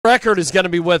Record is going to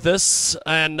be with us,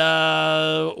 and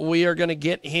we are going to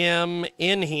get him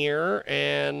in here,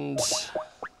 and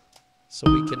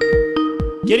so we can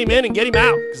get him in and get him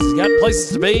out because he's got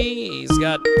places to be.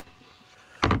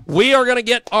 We are going to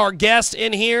get our guest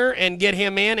in here and get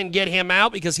him in and get him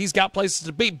out because he's got places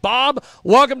to be. Bob,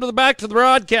 welcome to the Back to the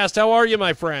Broadcast. How are you,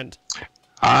 my friend?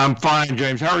 I'm fine,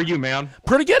 James. How are you, man?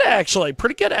 Pretty good, actually.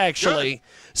 Good.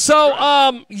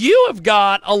 So, you have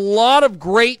got a lot of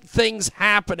great things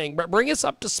happening, but bring us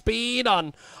up to speed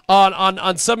on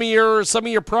some of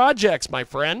your projects, my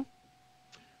friend.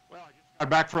 Well, I just got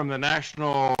back from the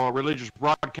National Religious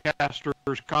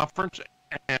Broadcasters Conference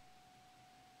and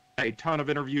a ton of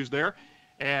interviews there,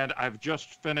 and I've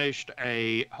just finished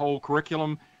a whole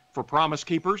curriculum for Promise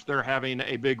Keepers. They're having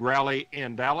a big rally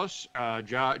in Dallas,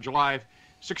 July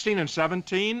 16 and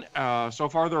 17. So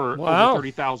far, there are over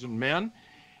 30,000 men.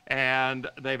 And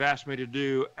they've asked me to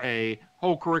do a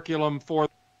whole curriculum for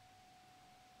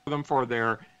them for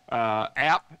their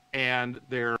app and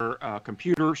their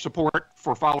computer support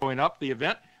for following up the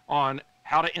event on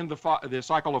how to end the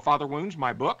cycle of father wounds,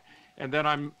 my book. And then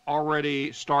I'm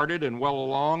already started and well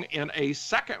along in a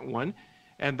second one,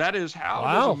 and that is how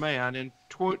does a man in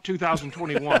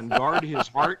 2021 guard his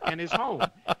heart and his home.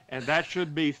 And that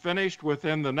should be finished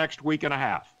within the next week and a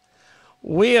half.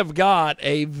 We have got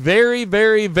a very,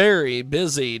 very, very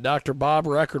busy Dr. Bob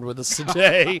Reccord with us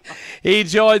today. He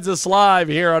joins us live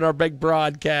here on our big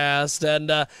broadcast.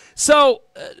 And so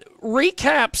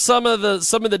recap some of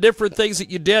the different things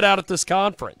that you did out at this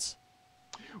conference.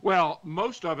 Well,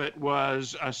 most of it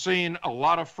was seeing a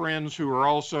lot of friends who are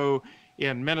also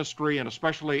in ministry, and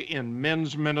especially in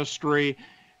men's ministry,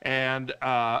 and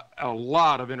a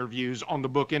lot of interviews on the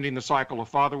book Ending the Cycle of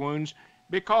Father Wounds,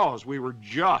 because we were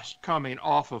just coming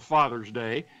off of Father's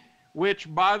Day,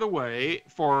 which, by the way,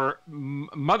 for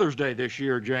Mother's Day this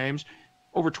year, James,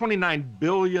 over $29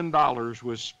 billion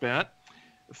was spent.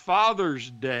 Father's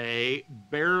Day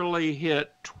barely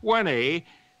hit 20,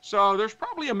 so there's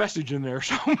probably a message in there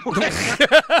somewhere.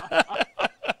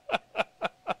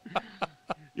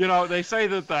 You know, they say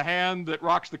that the hand that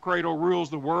rocks the cradle rules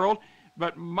the world.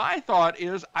 But my thought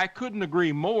is I couldn't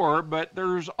agree more, but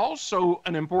there's also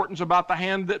an importance about the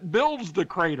hand that builds the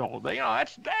cradle.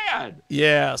 That's Dad.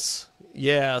 Yes.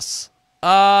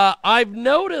 I've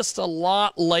noticed a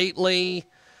lot lately.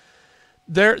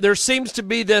 There seems to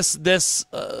be this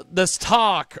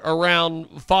talk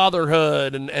around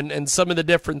fatherhood and some of the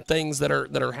different things that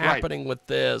are happening with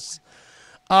this.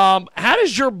 How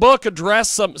does your book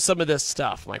address some of this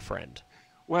stuff, my friend?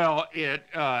 Well, it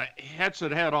hits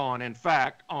it head on. In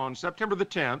fact, on September the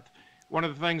 10th, one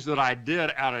of the things that I did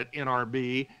out at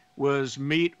NRB was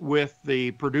meet with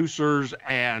the producers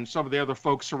and some of the other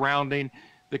folks surrounding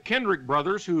the Kendrick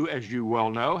brothers, who, as you well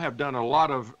know, have done a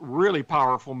lot of really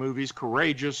powerful movies,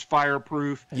 Courageous,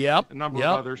 Fireproof, a number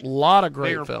of others. A lot of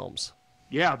great films.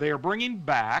 Yeah, they are bringing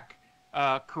back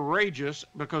Courageous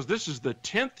because this is the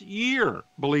 10th year,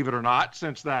 believe it or not,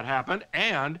 since that happened,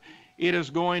 and it is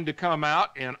going to come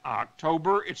out in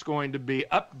October. It's going to be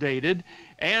updated,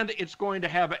 and it's going to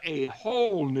have a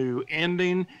whole new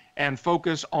ending and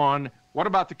focus on what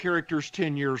about the characters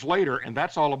 10 years later, and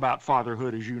that's all about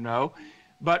fatherhood, as you know.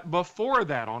 But before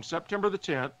that, on September the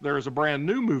 10th, there is a brand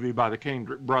new movie by the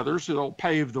Kendrick brothers that'll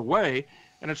pave the way,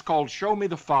 and it's called Show Me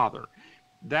the Father.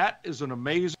 That is an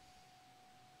amazing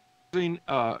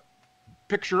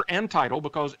picture and title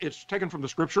because it's taken from the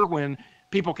scripture when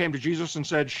people came to Jesus and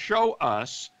said, show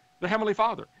us the Heavenly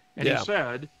Father. And he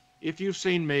said, if you've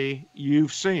seen me,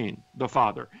 you've seen the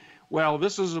Father. Well,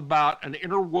 this is about an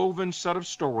interwoven set of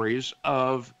stories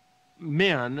of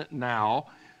men now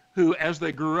who, as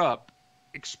they grew up,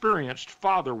 experienced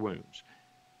father wounds.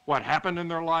 What happened in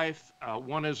their life?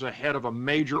 One is a head of a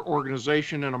major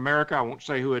organization in America. I won't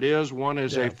say who it is. One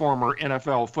is a former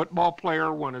NFL football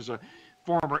player. One is a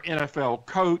former NFL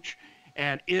coach.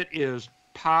 And it is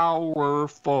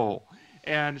powerful.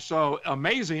 And so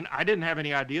amazing. I didn't have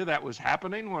any idea that was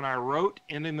happening when I wrote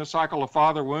Ending the Cycle of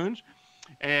Father Wounds.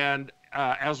 And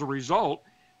as a result,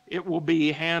 it will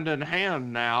be hand in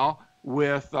hand now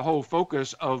with the whole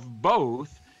focus of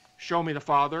both Show Me the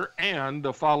Father and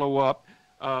the follow-up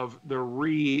of the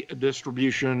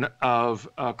redistribution of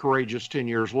Courageous 10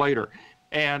 years later.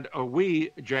 And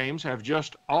we, James, have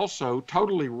just also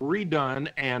totally redone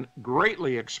and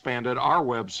greatly expanded our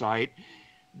website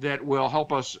that will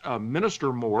help us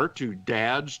minister more to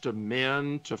dads, to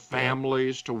men, to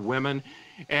families, to women.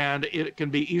 And it can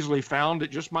be easily found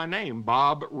at just my name,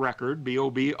 Bob Reccord,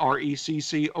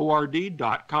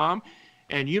 BOBRECCORD.com.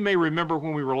 And you may remember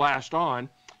when we were last on,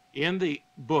 in the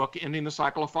book, Ending the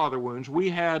Cycle of Father Wounds, we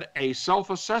had a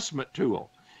self-assessment tool.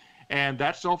 And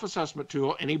that self-assessment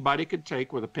tool anybody could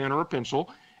take with a pen or a pencil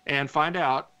and find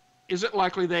out, is it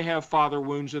likely they have father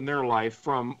wounds in their life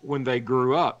from when they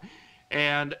grew up?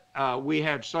 And we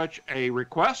had such a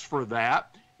request for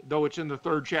that, though it's in the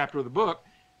 3rd chapter of the book.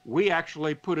 We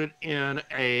actually put it in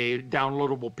a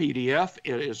downloadable PDF.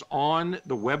 It is on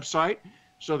the website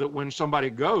so that when somebody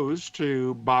goes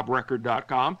to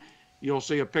bobrecord.com, you'll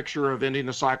see a picture of Ending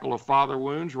the Cycle of Father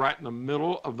Wounds right in the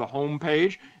middle of the home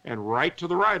page, and right to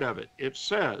the right of it, it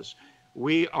says,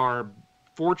 we are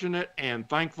fortunate and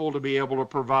thankful to be able to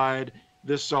provide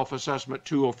this self-assessment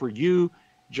tool for you.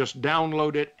 Just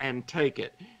download it and take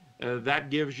it.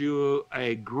 That gives you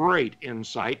a great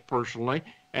insight, personally,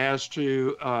 as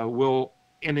to will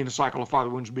Ending the Cycle of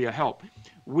Father Wounds be a help.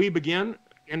 We begin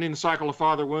Ending the Cycle of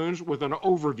Father Wounds with an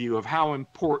overview of how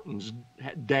important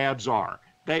dads are.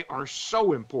 They are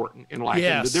so important in life,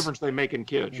 and the difference they make in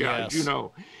kids, as you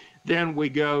know. Then we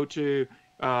go to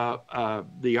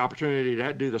the opportunity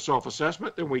to do the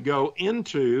self-assessment. Then we go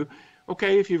into,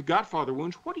 okay, if you've got father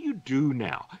wounds, what do you do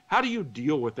now? How do you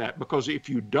deal with that? Because if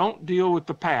you don't deal with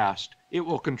the past, it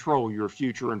will control your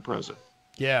future and present.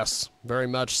 Yes, very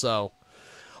much so.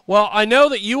 Well, I know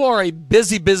that you are a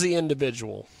busy, busy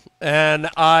individual. And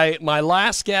my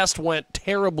last guest went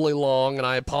terribly long, and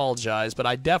I apologize, but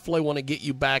I definitely want to get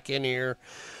you back in here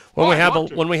when we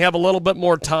have a little bit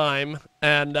more time.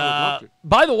 And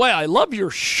by the way, I love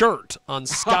your shirt on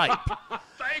Skype.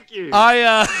 Thank you.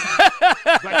 But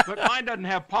mine doesn't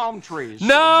have palm trees.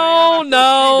 No,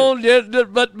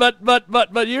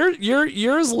 but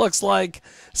yours looks like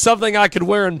something I could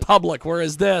wear in public,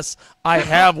 whereas this, I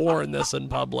have worn this in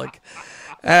public.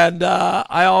 And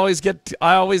I always get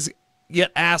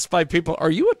asked by people,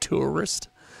 "Are you a tourist?"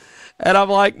 And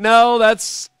I'm like, "No,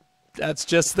 that's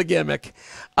just the gimmick."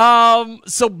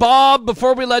 So Bob,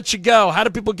 before we let you go, how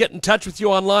do people get in touch with you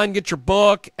online, get your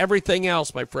book, everything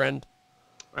else, my friend?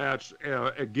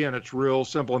 Again, it's real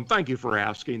simple, and thank you for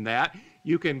asking that.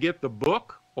 You can get the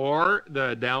book or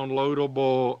the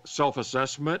downloadable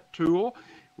self-assessment tool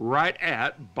right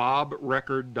at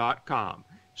bobrecord.com.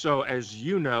 So as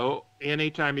you know,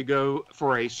 anytime you go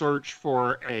for a search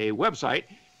for a website,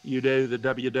 you do the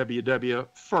www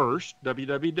first,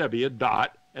 www.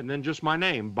 And then just my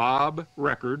name,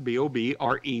 bobrecord,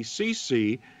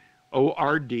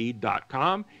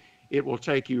 BOBRECCORD.com. It will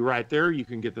take you right there. You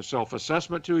can get the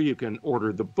self-assessment tool. You can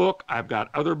order the book. I've got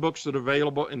other books that are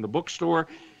available in the bookstore.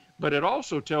 But it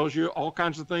also tells you all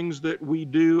kinds of things that we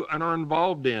do and are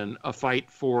involved in, a fight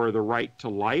for the right to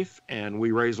life, and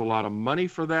we raise a lot of money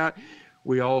for that.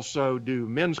 We also do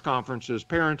men's conferences,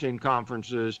 parenting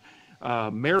conferences,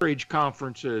 marriage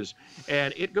conferences,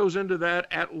 and it goes into that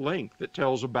at length. It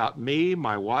tells about me,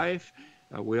 my wife.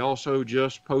 We also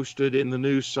just posted in the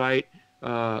news site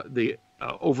the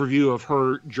overview of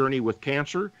her journey with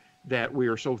cancer that we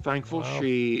are so thankful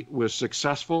she was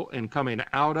successful in coming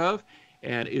out of,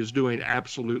 and is doing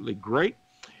absolutely great.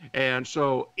 And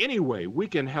so anyway, we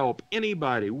can help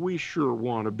anybody. We sure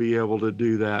want to be able to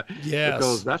do that,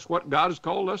 because that's what God has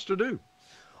called us to do.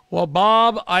 Well,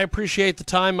 Bob, I appreciate the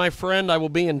time, my friend. I will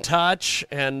be in touch,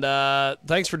 and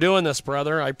thanks for doing this,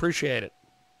 brother. I appreciate it.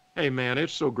 Hey, man,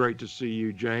 it's so great to see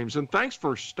you, James, and thanks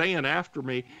for staying after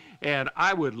me, and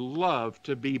I would love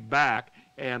to be back,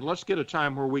 and let's get a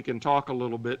time where we can talk a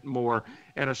little bit more,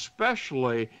 and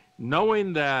especially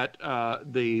knowing that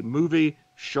the movie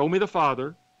Show Me the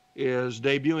Father is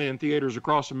debuting in theaters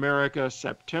across America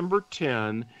September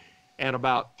 10, and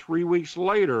about 3 weeks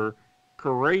later,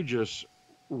 Courageous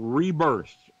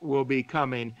Rebirth will be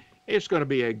coming. It's going to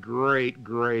be a great,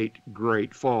 great,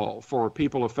 great fall for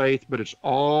people of faith, but it's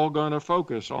all going to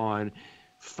focus on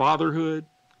fatherhood,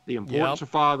 the importance of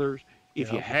fathers,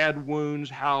 if you had wounds,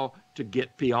 how to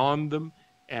get beyond them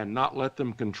and not let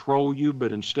them control you,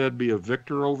 but instead be a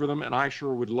victor over them. And I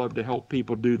sure would love to help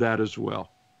people do that as well.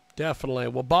 Definitely.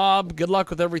 Well, Bob, good luck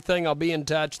with everything. I'll be in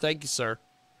touch. Thank you, sir.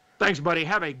 Thanks, buddy.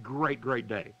 Have a great, great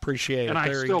day. Appreciate it. And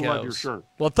I still love your shirt.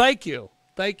 Well, thank you.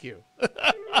 Thank you.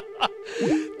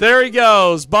 There he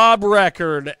goes, Bob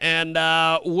Record. And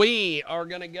we are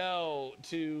going to go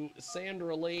to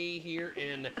Sandra Lee here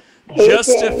in just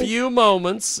a few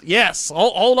moments. Yes,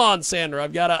 hold on, Sandra.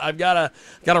 I've got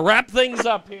to wrap things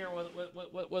up here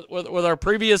with our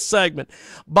previous segment.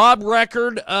 Bob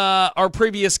Record, our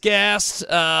previous guest.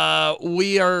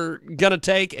 We are going to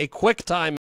take a quick time